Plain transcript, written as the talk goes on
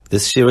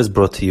This year is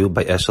brought to you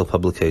by Eshel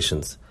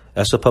Publications.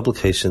 Eshel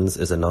Publications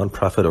is a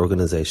non-profit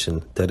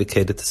organization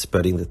dedicated to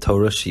spreading the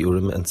Torah,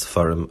 Shiurim, and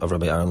Sefarim of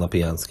Rabbi Aaron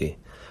Lapiansky.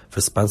 For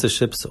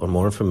sponsorships or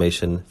more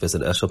information,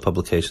 visit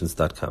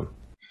eshelpublications.com.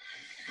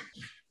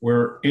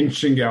 We're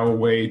inching our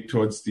way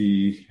towards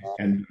the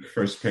end of the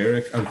first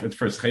parak, of the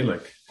first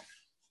chelik,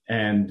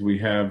 and we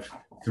have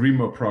 3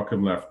 more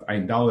prakim left.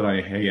 Ayin Daled,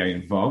 Ayin Hey,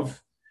 Ayin Vav.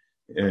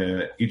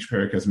 Each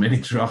parak has many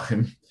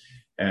drachim,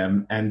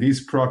 and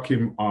these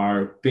prakim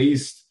are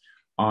based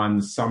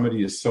on some of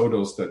the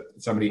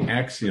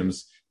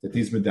axioms that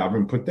these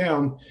medabrim put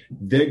down.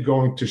 They're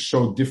going to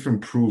show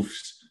different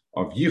proofs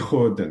of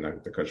yichud, and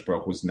the Kadosh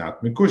Baruch Hu is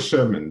not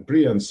megushem and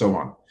bria and so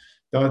on.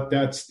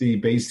 That's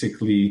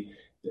basically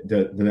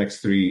the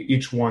next 3.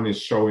 Each one is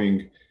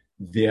showing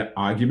their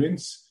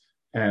arguments,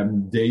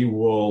 and the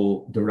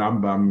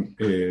Rambam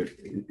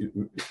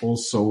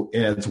also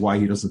adds why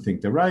he doesn't think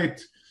they're right,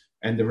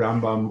 and the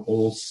Rambam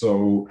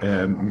also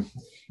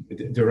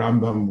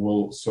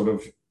will sort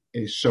of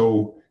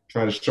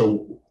try to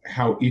show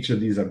how each of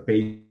these are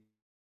based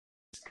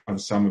on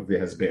some of the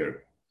Hezber.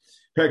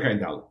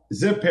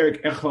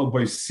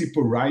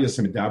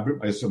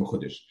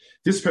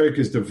 This parak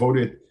is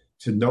devoted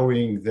to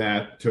knowing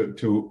that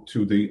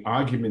to the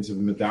arguments of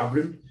the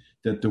Medabrim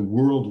that the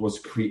world was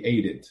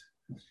created.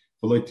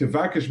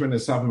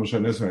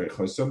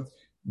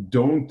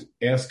 Don't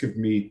ask of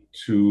me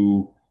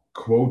to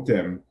quote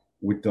them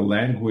with the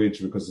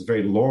language because it's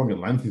very long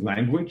and lengthy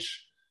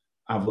language.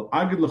 I'm going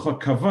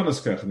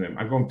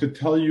to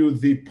tell you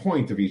the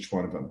point of each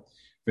one of them.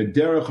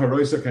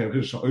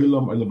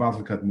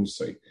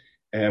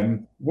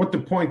 What the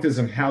point is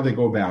and how they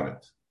go about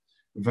it.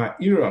 And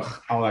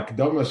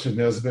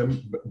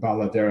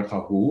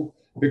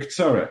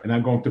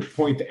I'm going to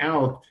point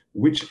out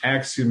which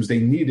axioms they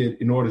needed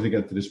in order to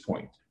get to this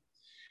point.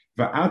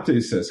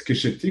 It says,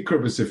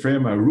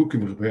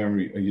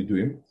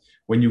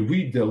 when you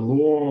read the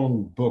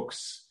long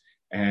books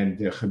and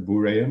the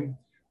Chebureim,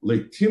 you're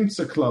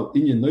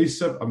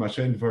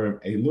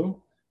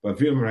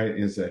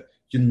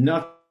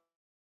not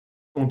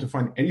going to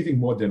find anything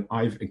more than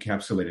I've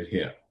encapsulated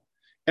here.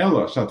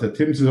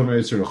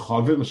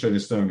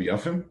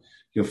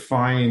 You'll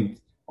find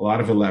a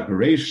lot of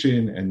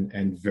elaboration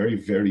and very,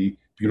 very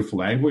beautiful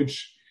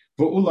language.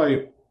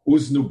 Maybe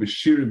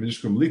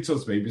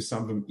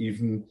some of them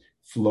even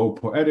flow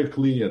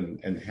poetically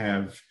and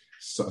have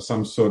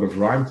some sort of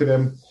rhyme to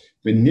them.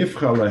 The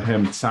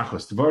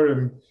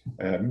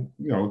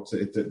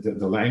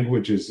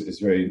language is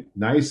very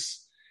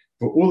nice.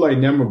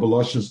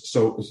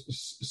 So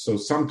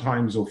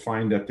sometimes you'll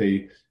find that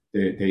they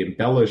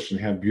embellish and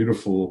have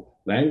beautiful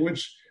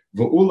language.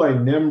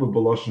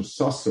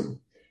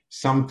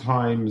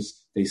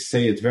 Sometimes they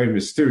say it's very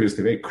mysterious,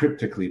 they're very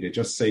cryptically, they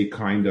just say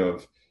kind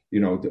of, a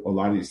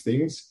lot of these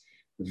things.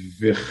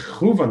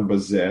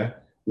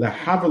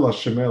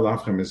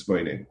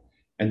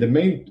 And the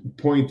main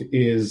point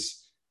is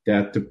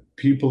that the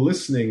people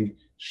listening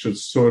should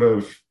sort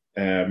of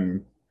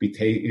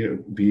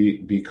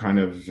be kind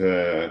of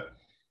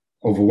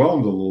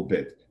overwhelmed a little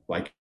bit,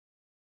 like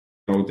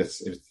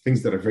that's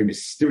things that are very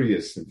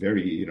mysterious and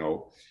very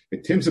you'll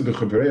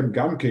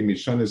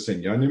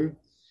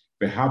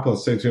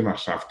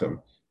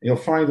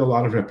find a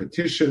lot of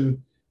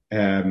repetition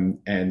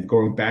and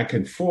going back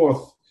and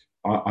forth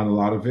on a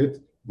lot of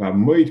it,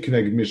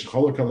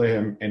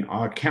 and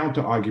our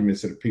counter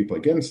arguments that are people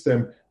against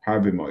them.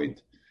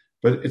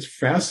 But it's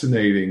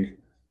fascinating.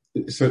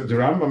 So the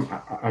Rambam,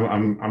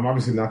 I'm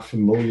obviously not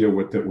familiar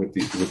with the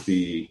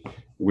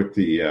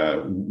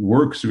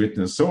works written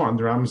and so on.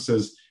 The Rambam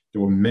says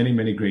there were many,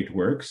 many great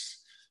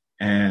works,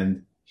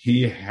 and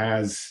he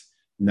has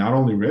not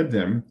only read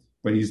them,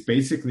 but he's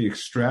basically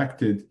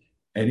extracted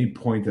any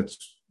point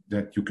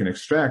that you can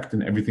extract,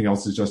 and everything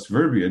else is just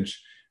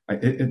verbiage.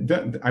 It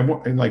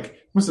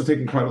must have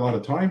taken quite a lot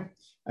of time,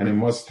 and it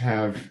must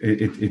have.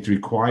 It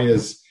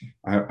requires.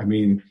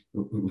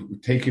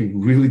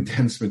 Taking really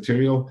dense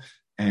material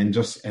and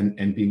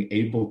being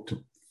able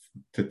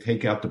to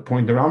take out the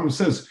point. The Rambam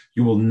says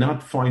you will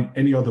not find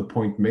any other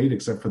point made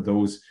except for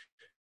those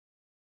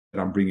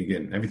that I'm bringing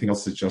in. Everything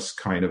else is just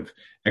kind of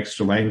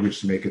extra language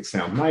to make it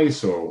sound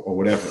nice or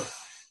whatever.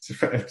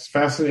 It's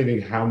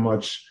fascinating how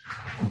much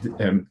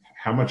the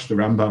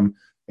Rambam,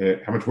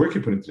 how much work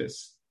you put into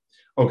this.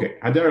 Okay,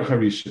 Haderech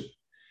Harishon.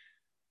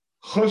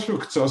 Choshu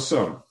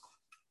K'tzosam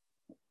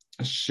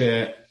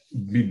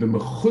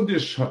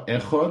B'mechudesh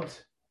ha'echad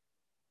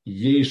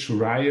yesh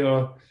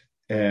raya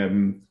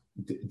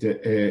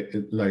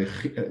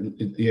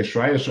yesh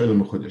raya shoyel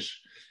mechudesh.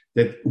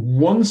 That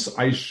once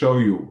I show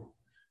you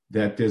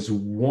that there's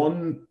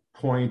one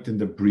point in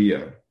the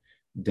Bria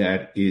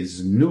that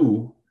is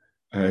new,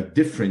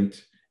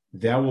 different,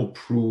 that will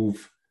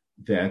prove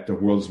that the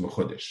world is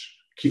mechudesh.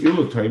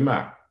 Ki'ilu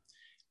toima.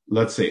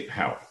 Let's say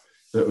how.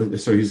 So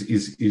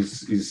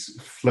he's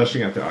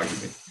fleshing out the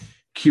argument.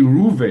 Ki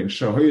Ruvain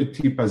shahoya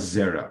tipa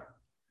zera.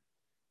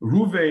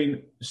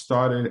 Ruvain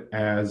started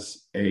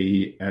as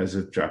a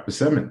drop of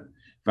semen.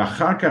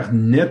 V'achar kach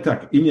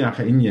netak inyan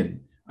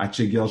ha'inyan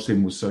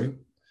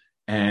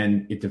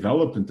and it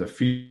developed into a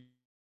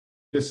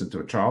fetus, into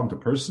a child, into a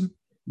person.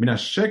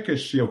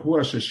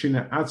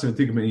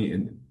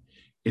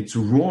 It's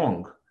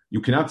wrong. You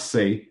cannot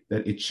say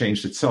that it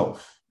changed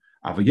itself.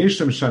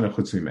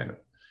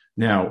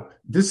 Now,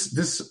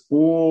 this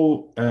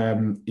all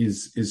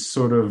is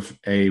sort of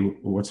a,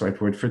 what's the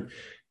right word for it?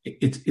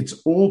 It's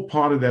all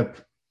part of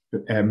that,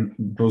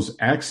 those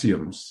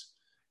axioms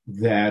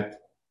that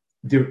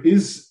there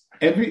is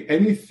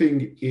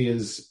anything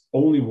is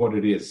only what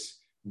it is.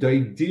 The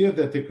idea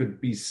that there could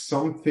be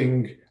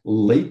something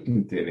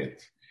latent in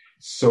it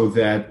so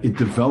that it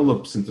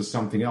develops into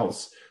something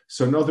else.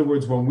 So in other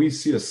words, when we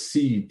see a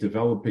seed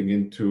developing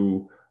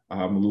into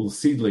a little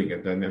seedling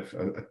and then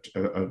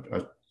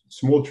a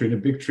small tree and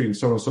a big tree and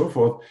so on and so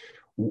forth,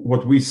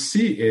 what we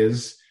see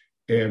is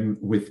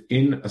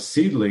within a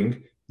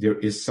seedling, there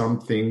is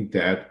something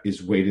that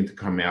is waiting to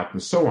come out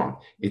and so on.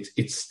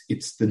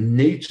 It's the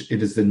nature,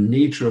 it is the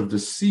nature of the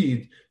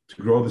seed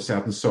to grow this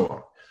out and so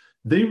on.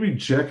 They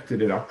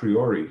rejected it a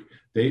priori.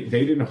 They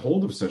didn't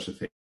hold of such a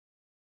thing.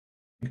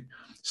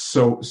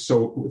 So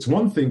it's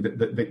one thing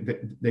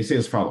that they say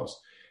as follows.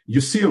 You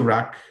see a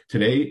rock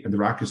today, and the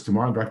rock is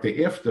tomorrow, and the rock the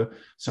day after.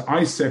 So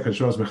I say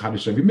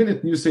every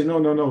minute, and you say,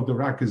 no, the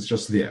rock is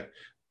just there.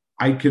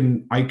 I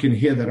can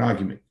hear that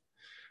argument.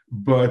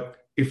 But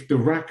if the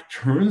rock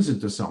turns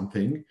into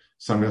something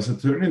has to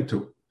turn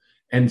into.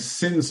 And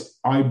since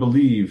I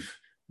believe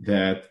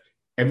that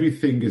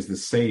everything is the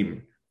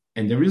same,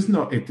 and there is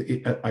no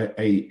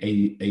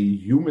a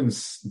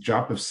human's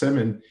drop of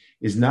semen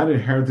is not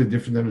inherently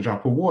different than a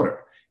drop of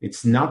water.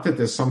 It's not that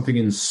there's something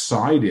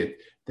inside it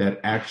that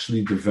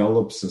actually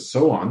develops and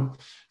so on.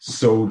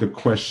 So the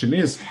question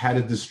is, how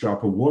did this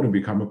drop of water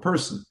become a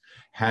person?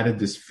 How did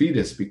this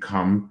fetus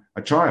become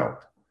a child?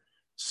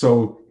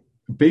 So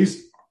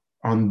based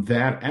on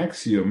that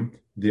axiom,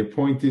 the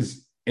point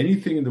is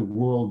anything in the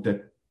world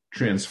that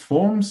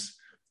transforms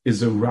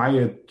is a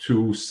riot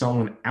to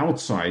someone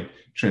outside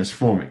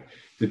transforming.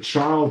 The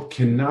child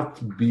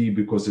cannot be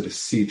because the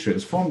seed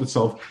transformed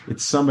itself,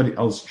 it's somebody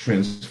else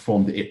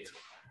transformed it.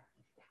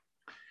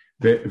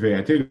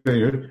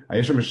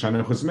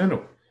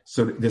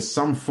 So there's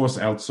some force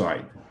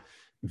outside.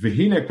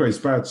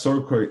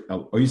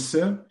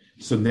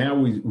 So now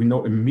we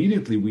know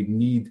immediately we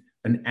need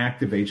an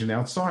active agent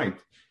outside.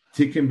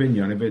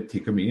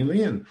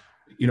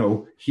 You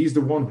know, he's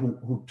the one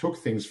who took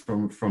things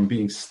from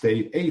being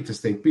state A to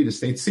state B to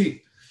state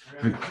C.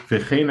 You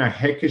could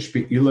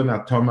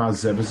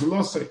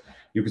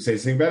say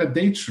something about a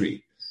date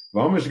tree.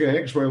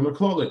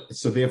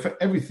 So therefore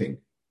everything.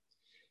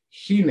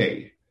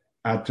 Hine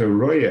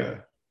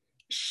ataroya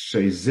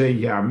sheze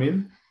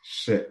yamin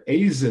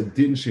she'eze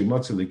din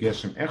shemotzi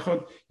legeshem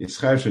echad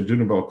yischayv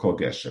shedunu bal kol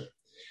geshem.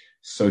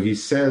 So he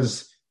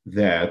says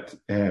that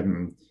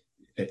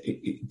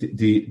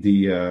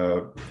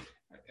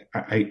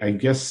I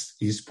guess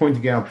he's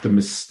pointing out the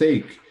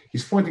mistake.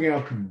 He's pointing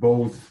out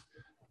both.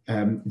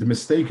 The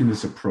mistake in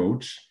this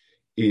approach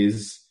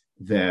is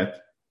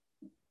that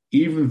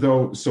even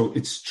though, so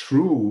it's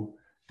true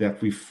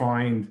that we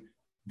find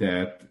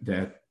that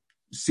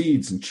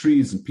seeds and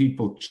trees and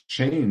people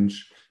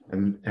change,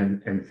 and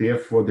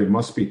therefore there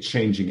must be a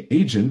changing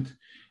agent,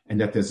 and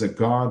that there's a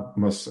God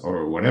must,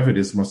 or whatever it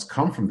is, must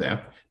come from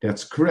that.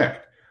 That's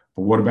correct.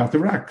 But what about the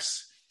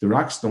rocks? The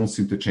rocks don't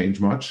seem to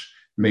change much.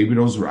 Maybe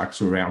those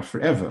rocks are around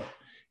forever.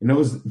 You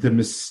know, the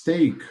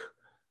mistake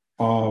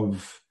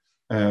of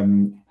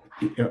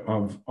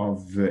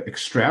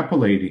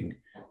extrapolating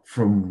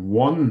from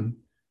one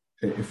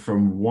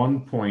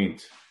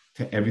point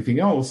to everything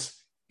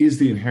else is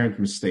the inherent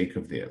mistake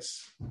of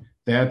this.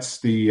 That's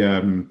the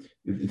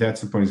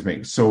point he's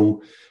making.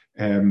 So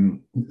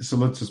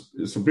let's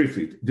just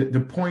briefly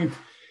the point.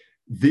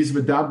 These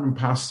Medabrim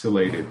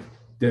postulated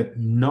that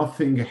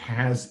nothing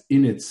has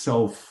in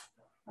itself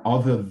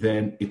other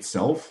than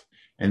itself,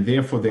 and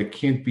therefore there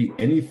can't be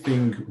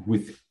anything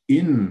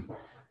within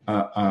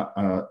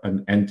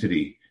an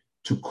entity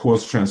to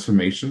cause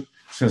transformation.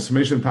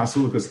 Transformation is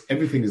possible because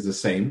everything is the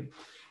same.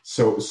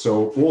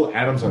 So all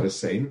atoms are the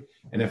same.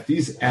 And if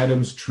these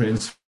atoms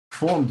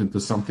transformed into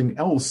something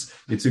else,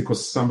 it's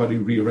because somebody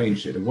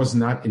rearranged it. It was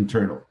not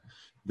internal.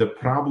 The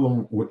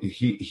problem,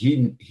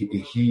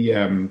 he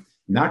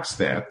knocks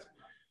that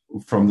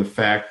from the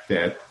fact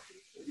that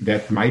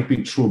might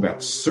be true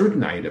about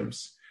certain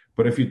items.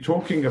 But if you're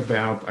talking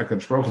about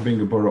HaKadosh Baruch Hu being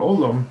a Borei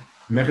Olam,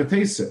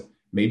 Mechatesa,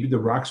 maybe the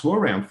rocks were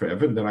around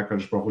forever, and then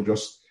HaKadosh Baruch Hu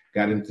just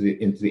got into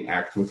the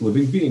act with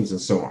living beings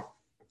and so on.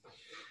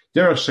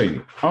 Now,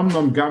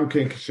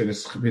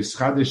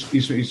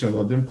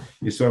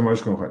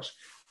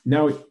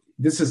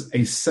 this is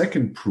a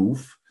second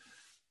proof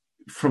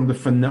from the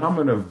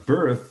phenomenon of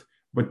birth,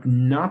 but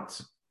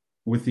not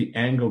with the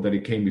angle that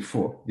it came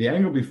before. The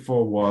angle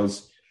before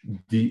was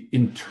the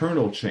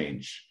internal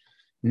change.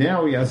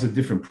 Now he has a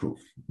different proof.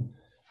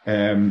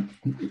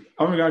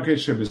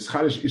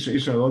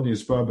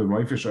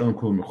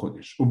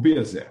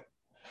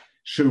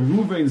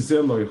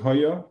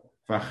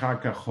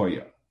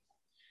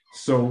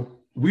 So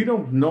we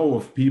don't know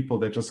of people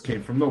that just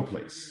came from no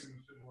place.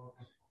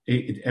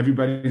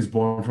 Everybody is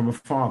born from a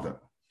father.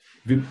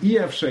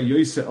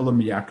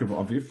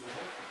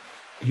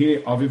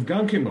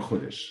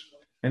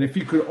 And if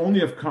he could only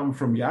have come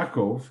from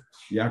Yaakov,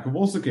 Yaakov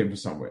also came from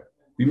somewhere.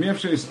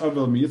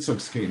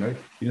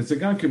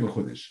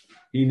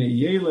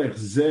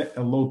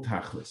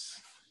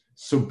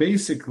 So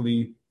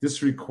basically,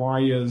 this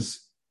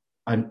requires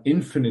an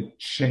infinite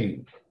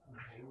chain.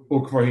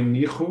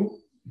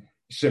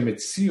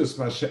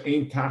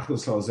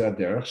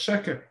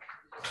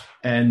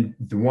 And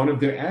one of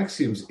their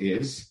axioms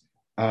is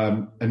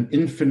an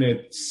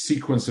infinite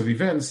sequence of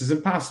events is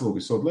impossible.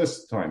 We saw it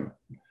last time.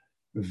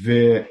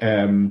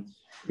 And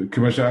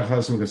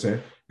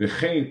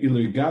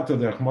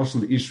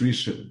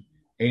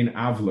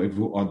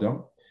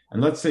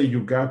let's say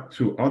you got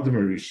to Adam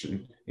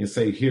Rishon and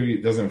say here he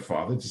doesn't have a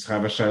father. So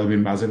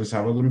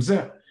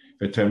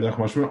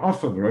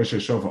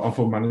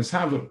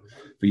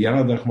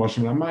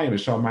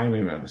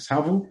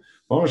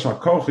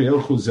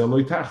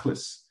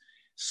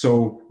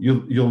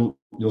you'll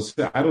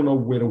say, I don't know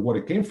what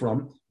it came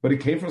from, but it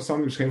came from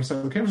something which came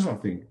from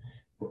something.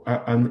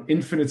 An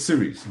infinite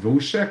series.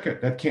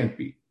 That can't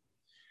be.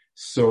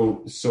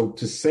 So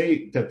to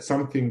say that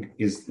something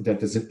is that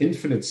there's an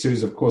infinite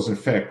series of cause and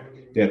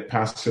effect that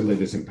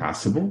postulate is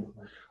impossible.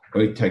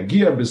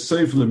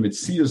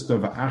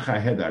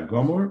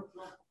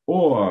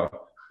 Or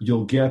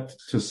you'll get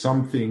to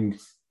something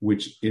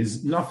which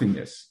is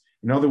nothingness.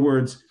 In other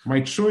words,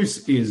 my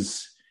choice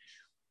is,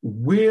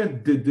 where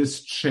did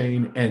this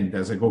chain end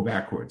as I go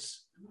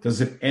backwards?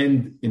 Does it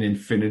end in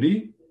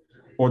infinity,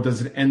 or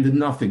does it end in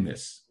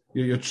nothingness?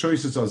 Your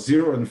choices are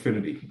 0 and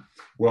infinity.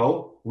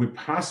 Well, we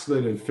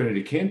postulate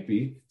infinity can't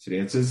be, so the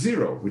answer is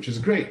 0, which is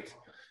great.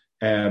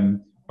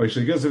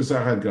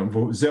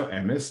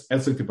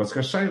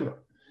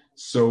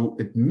 So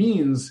it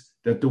means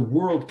that the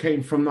world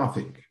came from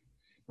nothing.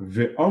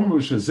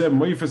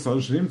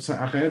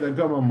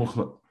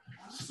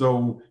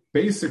 So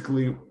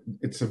basically,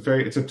 it's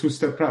a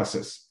two-step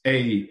process.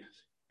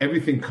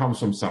 Everything comes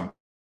from something,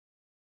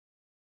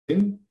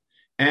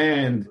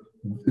 and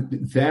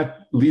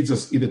that leads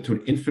us either to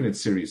an infinite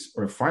series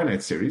or a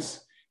finite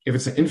series. If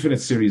it's an infinite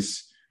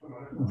series,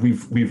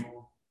 we've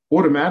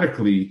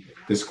automatically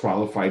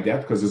disqualified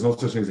that because there's no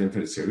such thing as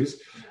infinite series.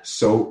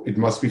 So it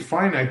must be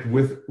finite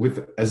with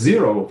a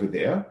 0 over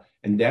there,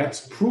 and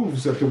that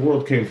proves that the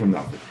world came from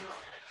nothing.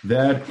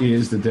 That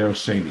is the Derech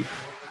Sheni.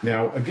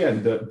 Now,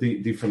 again,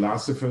 the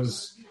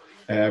philosophers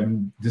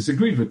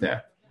disagreed with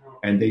that,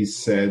 and they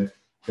said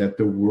that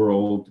the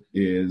world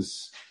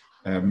is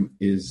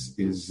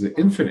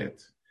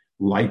infinite,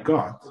 like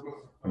God.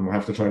 And we'll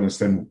have to try to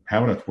understand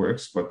how that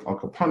works, but Al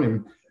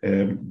Kapanim,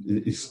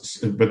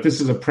 but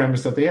this is a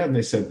premise that they had, and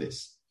they said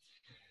this.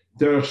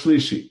 Derech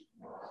Shlishi,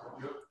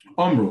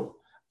 Omru,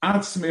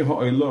 Atzmei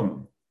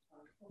ha'olam,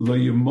 lo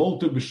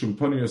yimoltu b'shum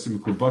panim yosim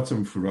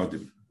kubatzim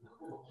furadim.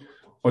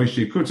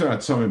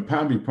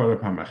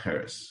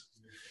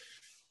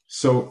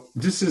 So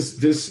this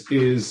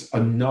is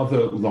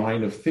another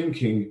line of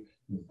thinking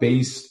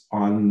based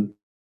on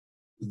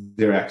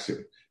their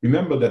axiom.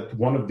 Remember that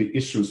one of the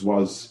issues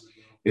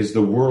is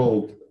the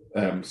world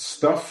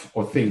stuff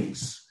or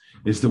things?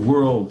 Is the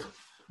world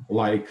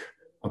like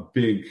a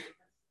big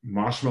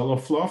marshmallow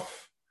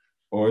fluff,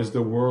 or is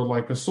the world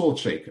like a salt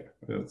shaker?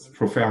 It's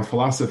profound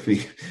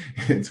philosophy.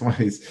 It's one of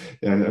these,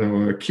 when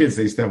we were kids,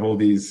 they used to have all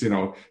these,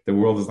 the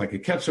world is like a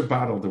ketchup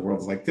bottle, the world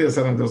is like this,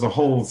 and there's a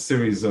whole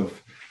series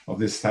of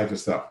this type of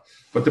stuff.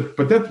 But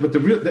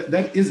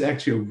that is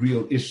actually a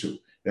real issue.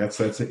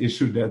 That's an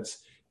issue that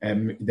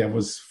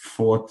was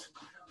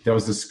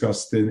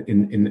discussed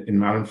in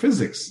modern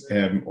physics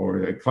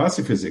or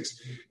classic physics.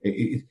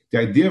 The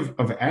idea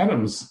of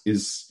atoms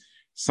is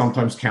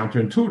sometimes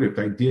counterintuitive.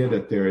 The idea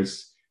that there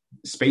is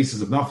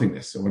spaces of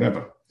nothingness or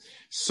whatever.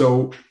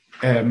 So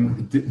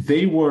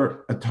they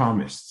were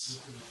atomists,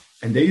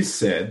 and they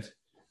said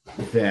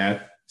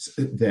that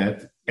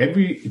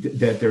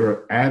there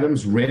are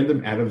atoms,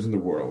 random atoms in the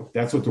world.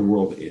 That's what the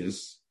world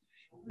is,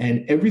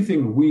 and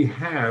everything we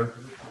have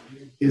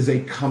is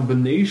a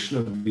combination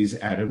of these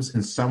atoms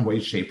in some way,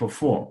 shape, or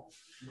form.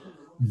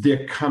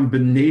 Their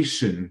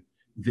combination,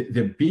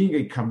 there being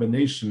a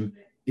combination,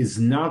 is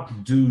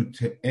not due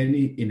to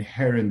any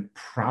inherent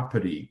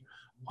property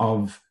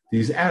of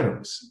these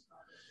atoms.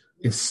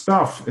 It's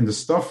stuff in the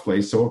stuff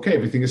place. So, okay,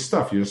 everything is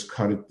stuff. You just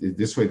cut it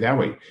this way, that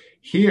way.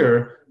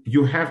 Here,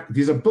 you have,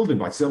 these are building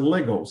blocks. They're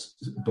Legos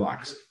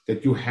blocks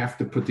that you have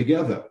to put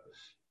together.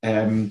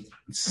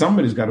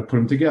 Somebody's got to put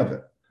them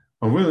together.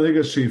 In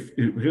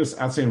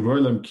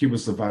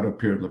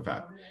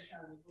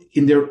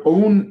their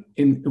own,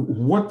 in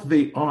what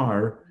they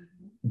are,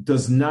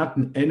 does not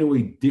in any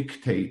way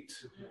dictate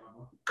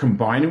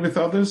combining with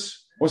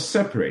others or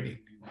separating.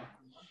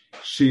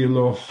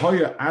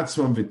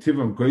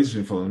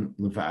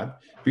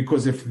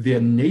 Because if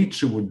their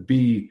nature would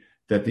be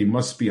that they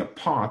must be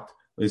apart,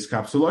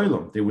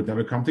 they would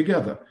never come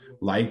together.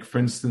 Like, for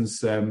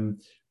instance,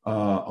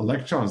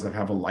 electrons that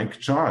have a like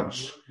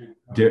charge,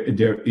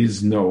 there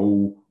is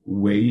no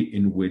way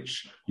in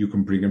which you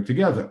can bring them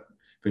together.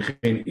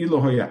 If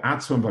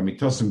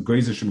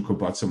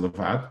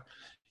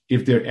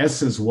their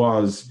essence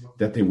was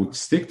that they would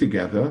stick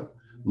together,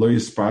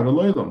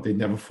 they'd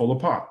never fall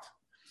apart.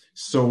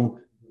 So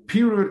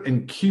Pirut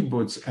and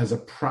kibbutz as a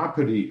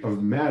property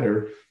of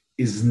matter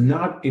is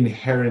not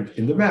inherent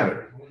in the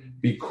matter,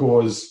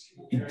 because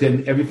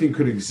then everything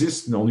could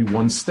exist in only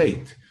one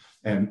state.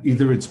 And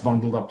either it's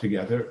bundled up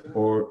together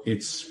or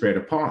it's spread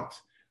apart.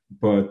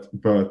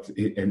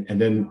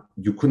 And then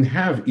you couldn't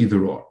have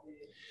either or.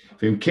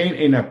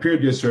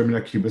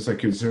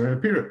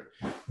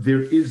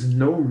 There is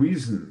no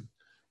reason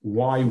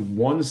why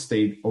one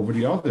state over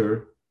the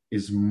other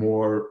is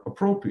more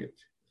appropriate.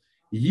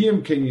 So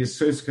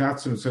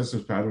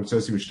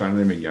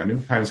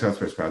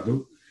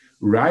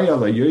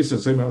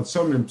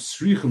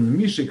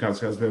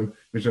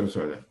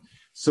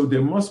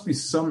there must be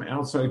some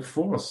outside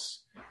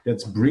force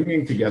that's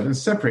bringing together and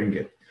separating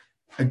it.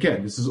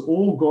 Again, this is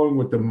all going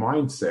with the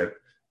mindset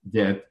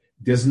that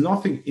there's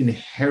nothing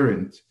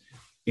inherent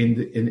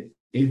in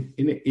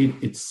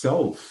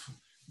itself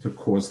to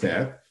cause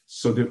that.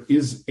 So there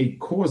is a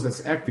cause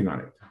that's acting on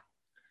it.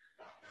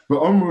 So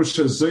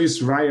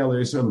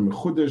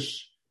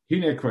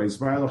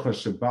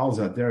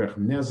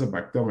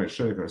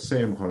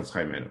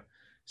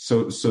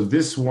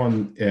this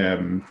one,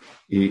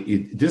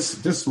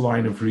 this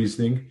line of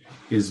reasoning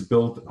is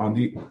built on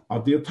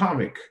the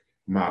atomic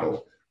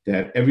model,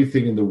 that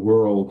everything in the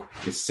world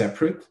is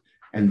separate,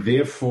 and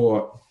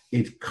therefore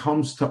it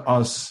comes to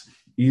us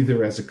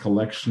either as a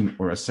collection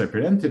or as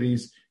separate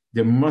entities.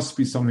 There must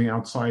be something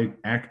outside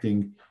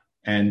acting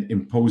and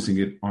imposing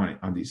it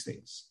on these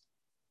things.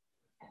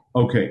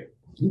 Okay,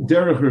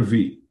 Derech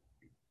Revi,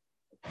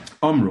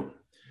 Amru,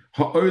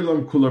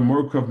 Ha'olam kula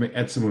morkav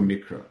me'etzem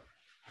u'mikra.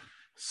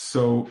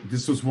 So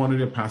this was one of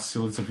the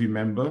postulates, if you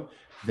remember,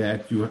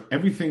 that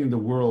everything in the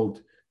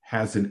world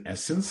has an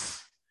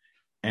essence,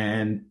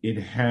 and it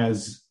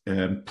has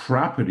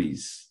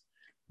properties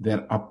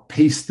that are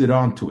pasted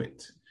onto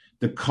it: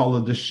 the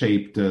color, the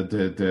shape,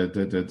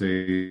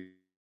 the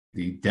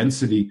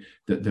density,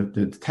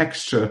 the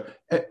texture.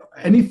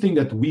 Anything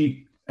that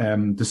we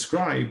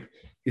describe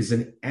is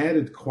an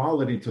added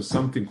quality to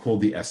something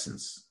called the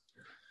essence.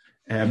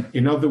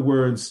 In other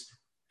words,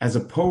 as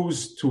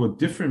opposed to a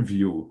different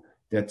view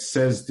that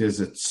says there's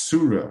a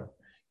tsura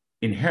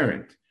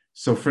inherent.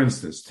 So, for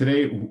instance,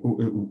 today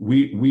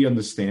we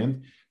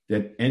understand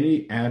that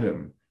any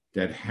atom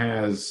that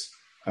has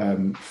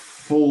a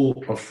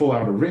full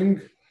outer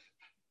ring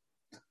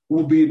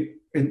will be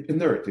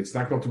inert. It's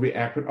not going to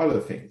react with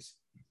other things.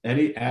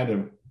 Any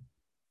atom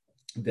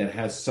that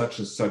has such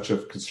a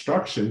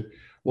construction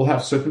will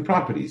have certain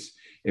properties.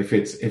 If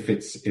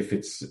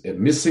it's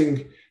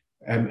missing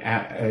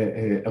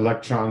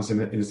electrons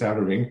in its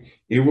outer ring,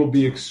 it will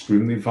be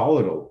extremely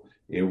volatile.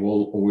 It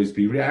will always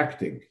be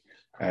reacting.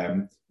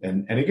 And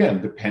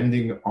again,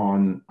 depending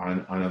on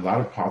a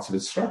lot of parts of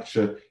its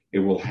structure,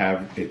 it'll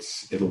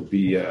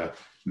be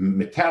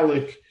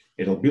metallic,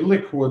 it'll be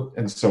liquid,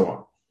 and so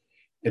on.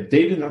 If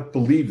they did not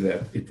believe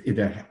that, it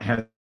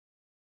had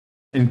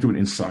into an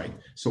inside.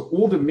 So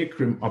all the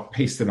mikrim are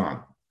pasted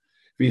on.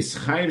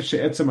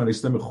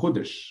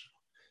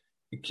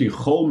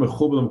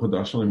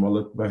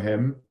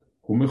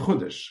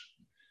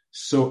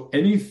 So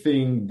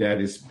anything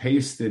that is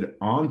pasted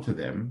onto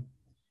them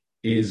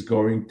is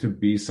going to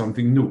be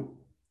something new.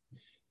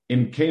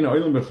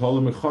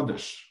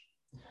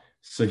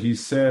 So he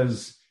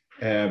says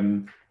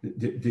the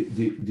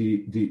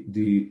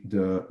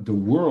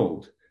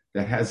world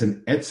that has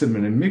an etzem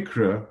and a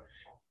mikra,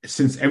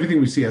 since everything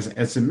we see has an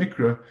etzem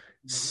mikra,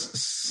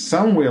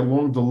 somewhere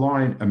along the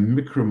line a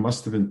mikra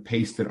must have been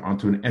pasted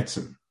onto an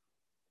etzem.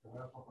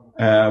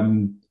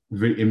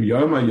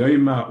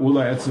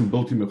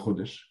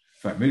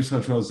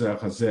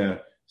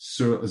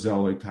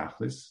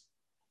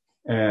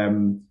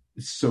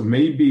 So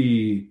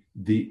maybe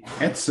the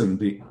etzem,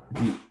 the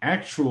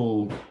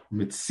actual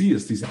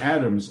mitzias, these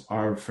atoms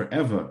are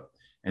forever,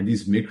 and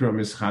these mikra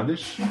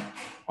mischadish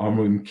are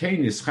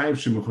mumkein ischayev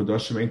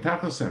shemuchodashim ein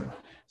tachasem.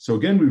 So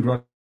again, we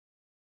run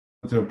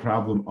into a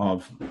problem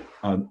of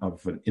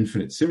an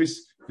infinite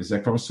series.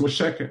 V'zeh comes to a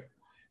sheker.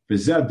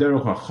 V'zeh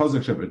deruch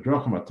hachazak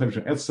shebedrachim atav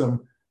she'etzem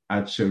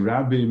ad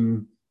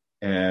sherabim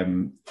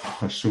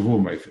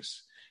chashuvu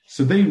meifus.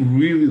 So they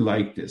really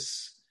like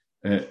this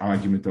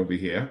argument over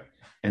here,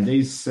 and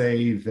they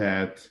say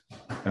that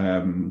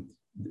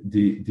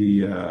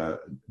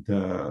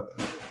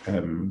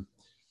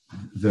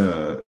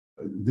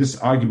this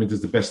argument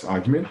is the best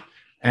argument,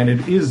 and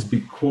it is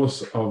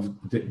because of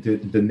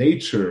the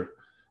nature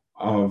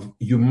of,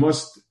 you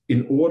must,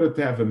 in order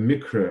to have a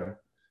mikra,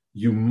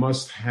 you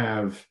must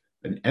have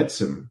an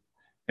etzem,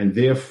 and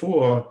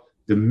therefore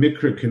the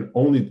mikra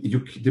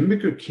the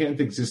mikra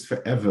can't exist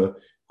forever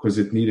because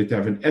it needed to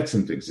have an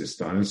etzem to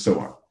exist on, and so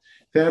on.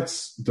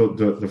 That's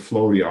the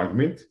flowery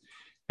argument,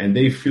 and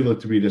they feel it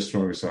to be the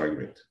strongest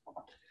argument.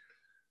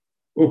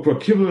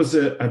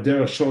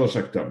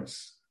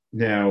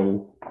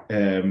 Now,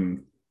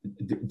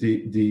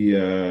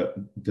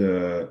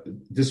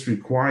 this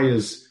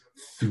requires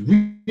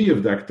three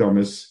of the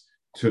akdamas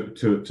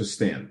to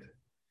stand.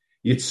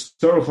 This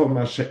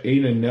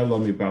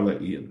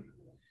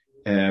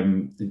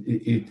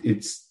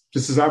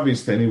is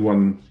obvious to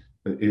anyone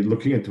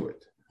looking into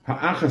it.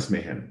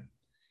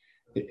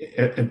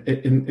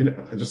 In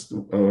just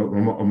a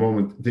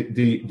moment,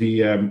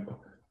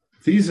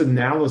 these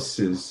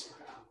analyses,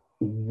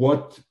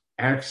 what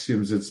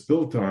axioms it's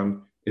built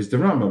on is the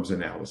Rambam's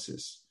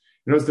analysis.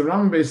 The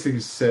Rambam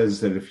basically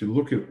says that if you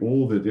look at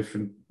all the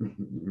different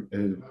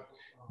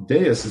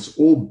deis, it's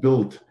all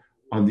built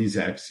on these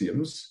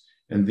axioms,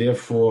 and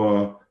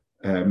therefore,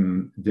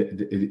 if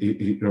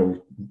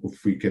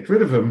we get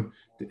rid of them,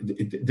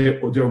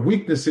 their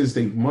weakness is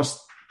they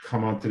must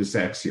come onto this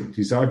axiom.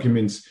 These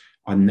arguments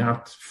are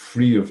not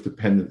free of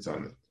dependence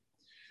on it.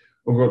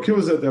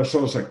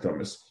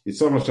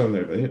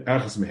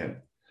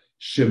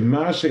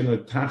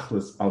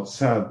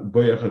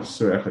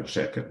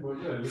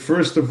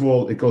 First of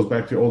all, it goes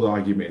back to the old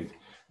argument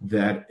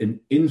that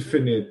an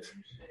infinite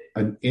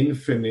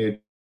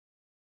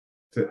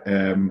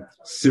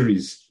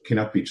series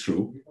cannot be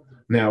true.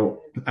 Now,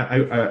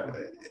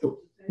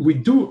 we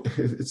do.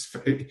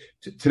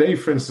 Today,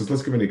 for instance,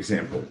 let's give an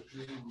example.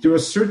 There are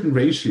certain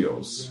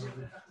ratios.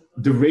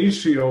 The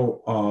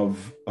ratio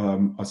of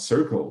a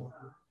circle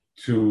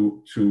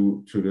to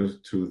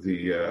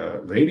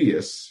the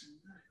radius,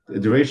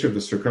 the ratio of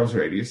the circumference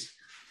radius,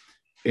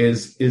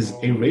 is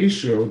a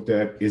ratio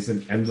that is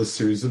an endless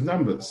series of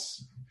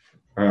numbers.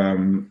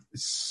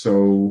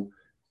 So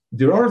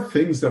there are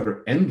things that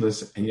are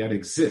endless and yet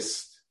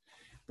exist,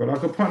 but Al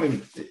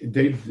Kapanim,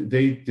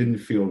 they didn't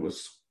feel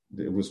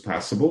it was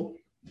possible.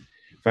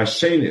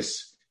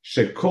 Vashenis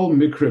shekol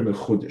mikra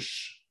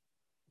mechudesh.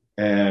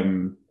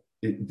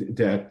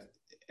 That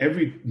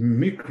every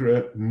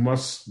mikra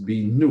must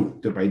be new.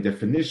 That by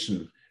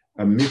definition,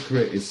 a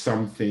mikra is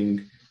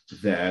something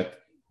that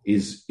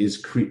is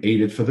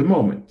created for the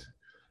moment.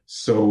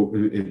 So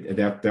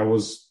that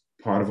was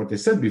part of what they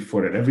said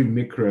before, that every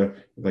mikra,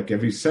 like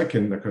every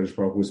second, the Kadosh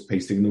Baruch Hu was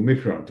pasting a new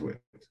mikra onto it.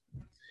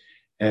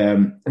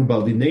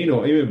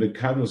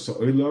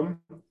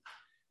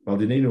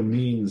 Baldineno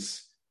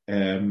means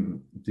the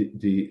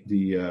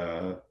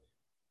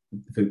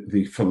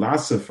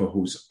philosopher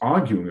who's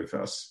arguing with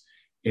us.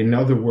 In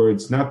other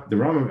words, not the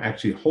Rambam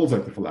actually holds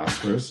like the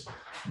philosophers,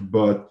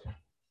 but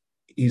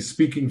he's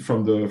speaking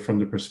from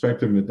the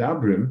perspective of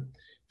Medabrim.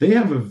 They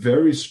have a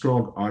very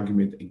strong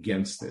argument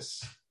against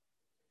this.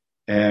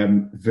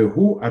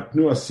 Vehu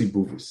atnu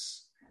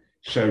asibuvis.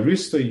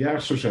 Sharisto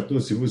yachsho shatnu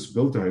asibus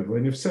built to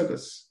Havlin if said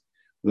this.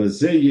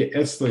 Laze ye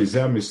eslo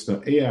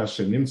izamisno ea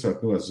shenimtza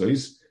atnu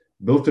azois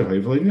built to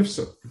Havlin if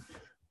so.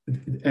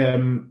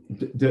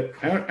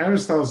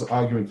 Aristotle's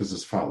argument is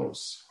as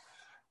follows.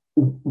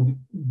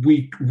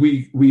 We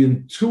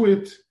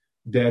intuit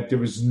that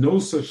there is no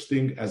such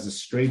thing as a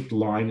straight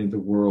line in the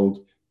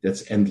world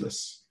that's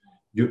endless.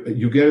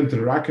 You get into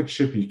the rocket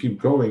ship, you keep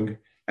going.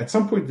 At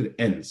some point, it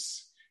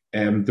ends.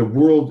 The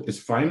world is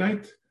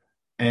finite,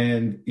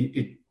 and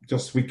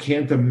we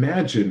can't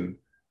imagine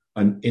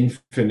an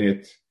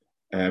infinite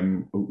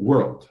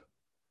world.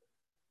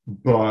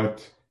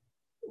 But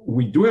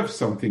we do have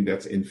something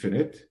that's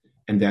infinite,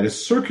 and that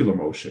is circular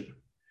motion.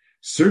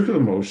 Circular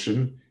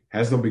motion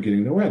has no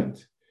beginning, no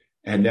end.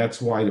 And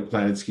that's why the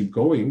planets keep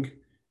going,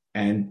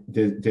 and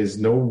there's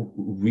no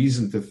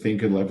reason to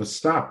think it'll ever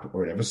stop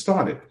or ever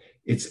start it.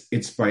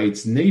 It's by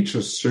its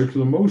nature,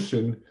 circular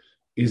motion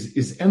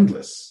is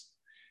endless.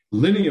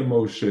 Linear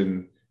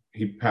motion,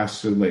 he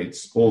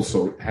postulates,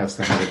 also has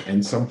to have an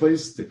end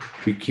someplace.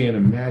 We can't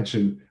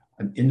imagine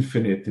an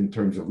infinite in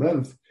terms of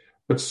length,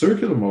 but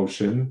circular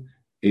motion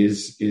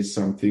is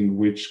something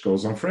which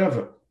goes on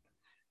forever.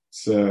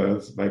 It's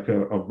like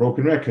a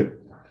broken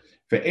record.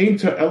 So in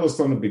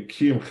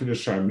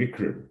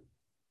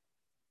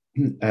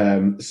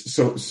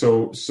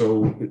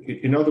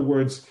other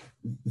words,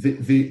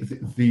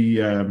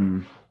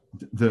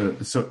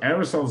 so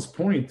Aristotle's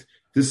point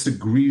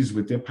disagrees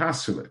with their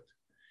postulate.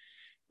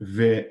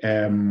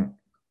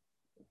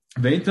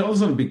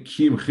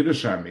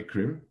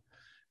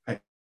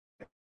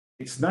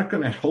 It's not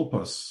going to help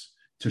us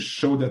to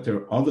show that there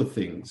are other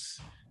things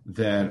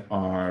that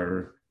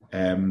are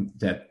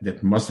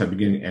that must have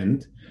beginning and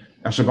end.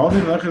 He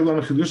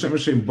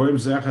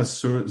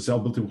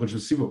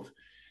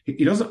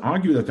doesn't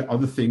argue that there are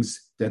other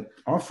things that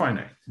are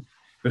finite.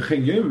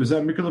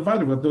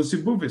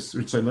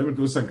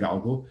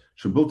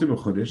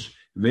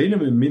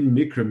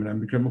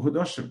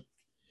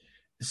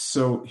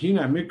 So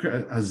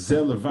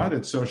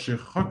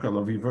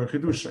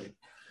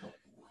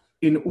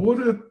in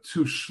order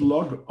to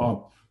slug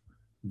up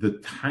the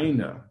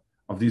taina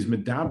of these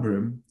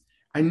medabrim,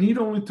 I need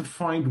only to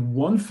find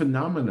one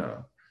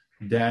phenomena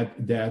that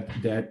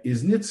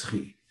is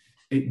nitzchi.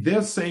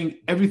 They're saying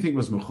everything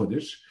was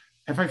mechudesh.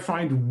 If I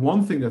find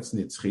one thing that's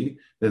nitzchi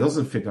that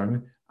doesn't fit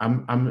on,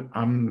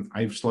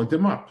 I've slugged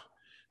them up.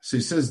 So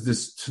he says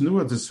this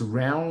tenua,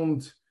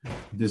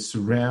 this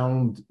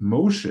round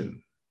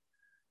motion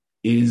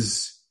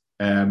is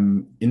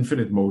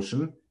infinite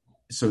motion.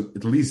 So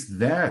at least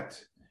that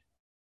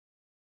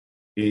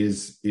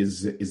is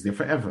there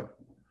forever.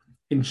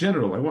 In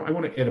general, I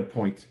want to add a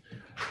point.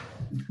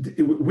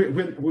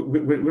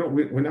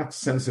 We're not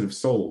sensitive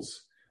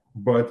souls,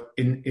 but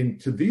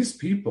to these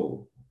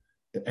people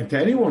and to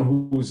anyone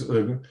who's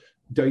the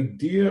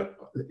idea,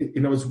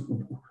 is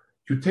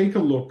you take a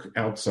look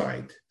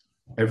outside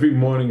every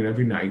morning and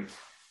every night,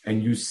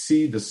 and you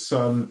see the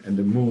sun and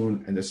the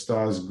moon and the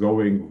stars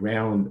going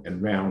round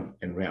and round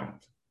and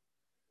round.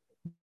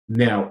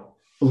 Now,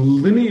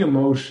 linear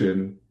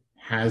motion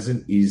has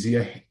an easy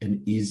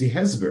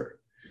hesber.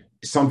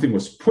 Something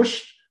was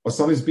pushed or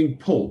something's being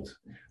pulled.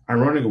 I'm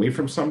running away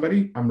from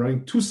somebody, I'm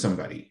running to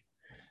somebody.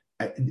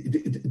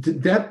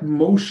 That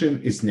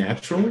motion is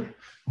natural,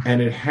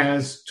 and it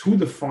has two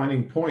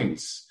defining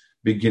points,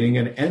 beginning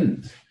and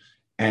end.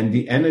 And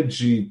the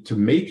energy to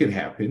make it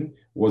happen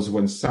was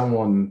when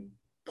someone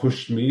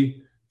pushed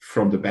me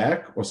from the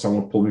back or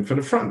someone pulled me from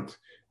the front.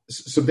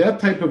 So that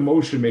type of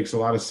motion makes a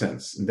lot of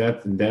sense. And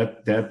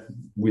that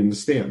we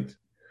understand.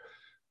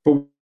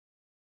 But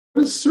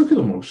what is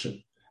circular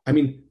motion? I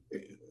mean,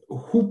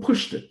 who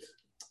pushed it?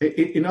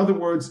 In other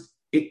words,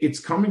 it's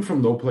coming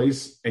from no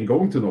place and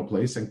going to no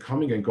place and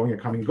coming and going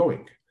and coming and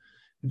going.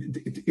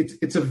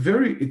 It's a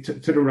very, to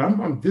the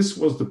Rambam, this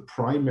was the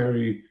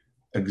primary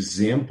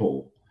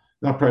example,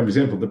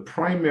 the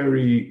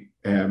primary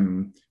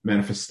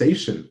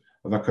manifestation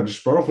of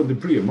HaKadosh Baruch Hu, the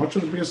Bria, much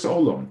of the Bria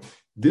Olam.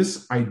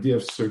 This idea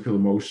of circular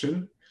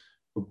motion,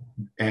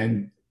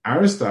 and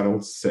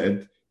Aristotle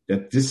said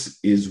that this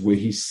is where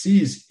he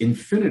sees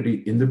infinity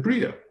in the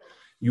Bria.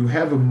 You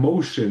have a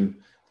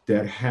motion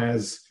that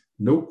has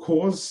no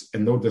cause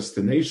and no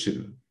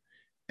destination,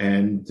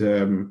 and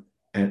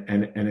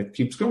it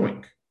keeps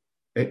going.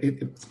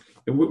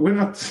 We're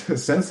not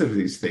sensitive to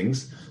these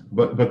things,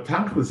 but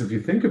tachlis, if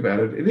you think about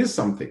it, it is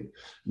something.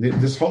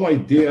 This whole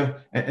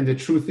idea, and the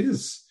truth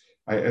is,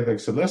 like I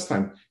said last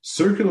time,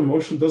 circular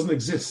motion doesn't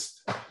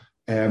exist.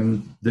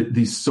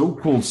 The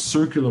so-called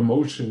circular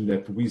motion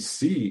that we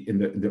see in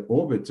the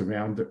orbits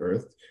around the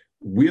Earth,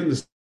 we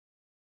understand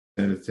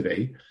it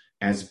today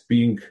as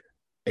being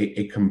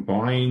a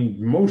combined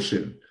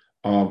motion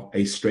of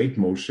a straight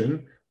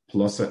motion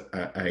plus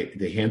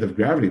the hand of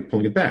gravity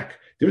pulling it back.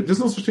 There's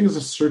no such thing as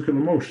a circular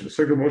motion. A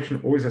circular motion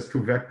always has two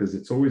vectors.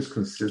 It always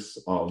consists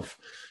of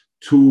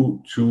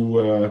two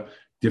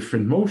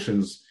different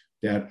motions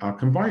that are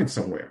combined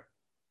somewhere.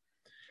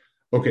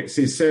 Okay,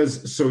 so he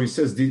says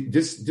the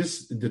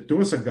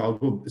Turas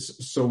HaGalgul.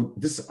 So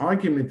this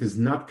argument is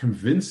not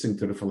convincing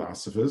to the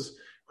philosophers,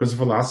 because the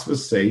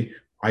philosophers say,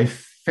 I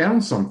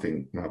found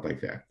something not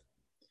like that.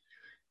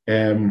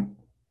 The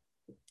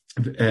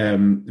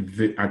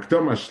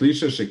Akdama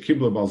Shlisha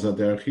Shekibla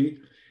Balzaderchi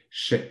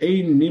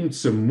She'ein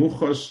Nimtze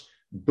Muchash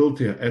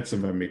Bilti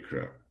Ha'etzem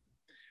V'Mikra.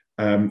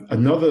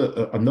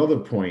 Another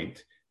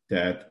point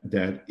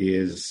that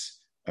is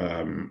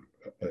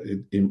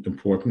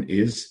important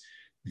is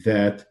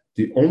that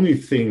the only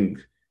thing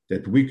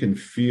that we can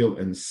feel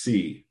and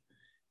see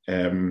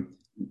in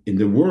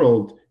the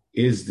world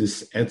is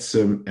this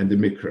etzem and the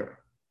mikra.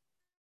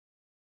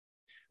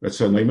 But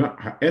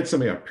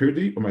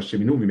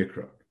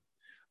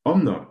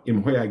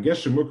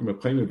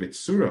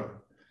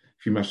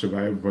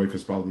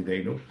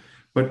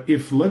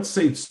if, let's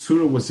say,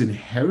 tzura was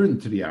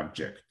inherent to the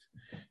object,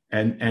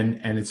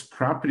 and its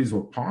properties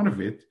were part of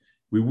it,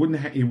 he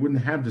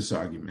wouldn't have this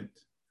argument.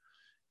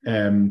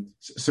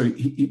 So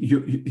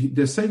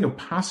they're saying a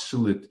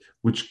postulate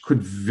which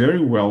could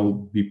very well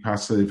be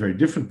postulated very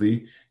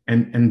differently,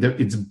 and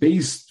it's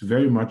based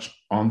very much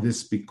on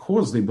this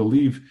because they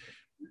believe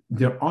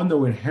there are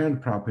no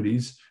inherent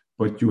properties,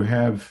 but you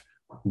have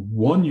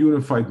one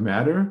unified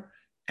matter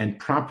and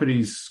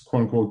properties,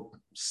 quote unquote,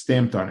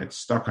 stamped on it,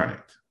 stuck on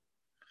it.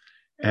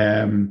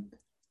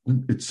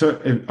 So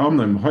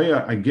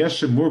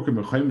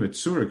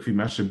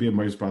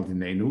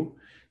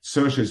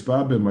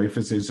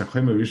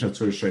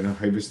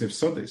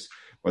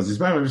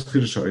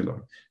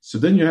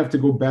then you have to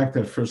go back to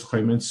that first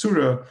Chaim and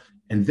Surah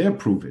and there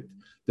prove it.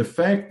 The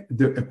fact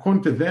that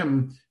according to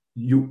them,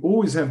 you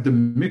always have the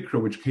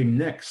mikra which came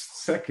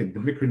next, second.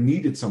 The mikra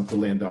needed something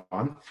to land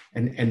on,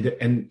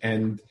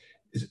 and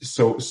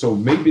so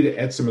maybe the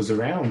etzem is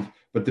around,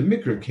 but the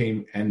mikra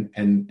came and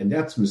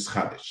that's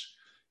mischadish.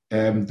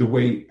 The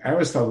way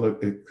Aristotle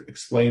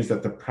explains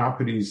that the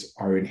properties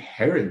are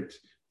inherent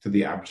to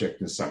the object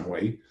in some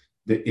way,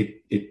 that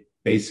it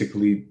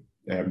basically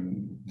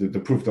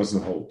the proof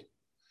doesn't hold.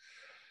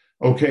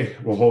 Okay,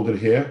 we'll hold it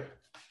here.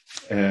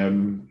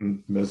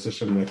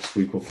 Next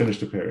week we'll finish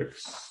the parak.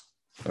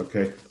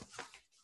 Okay.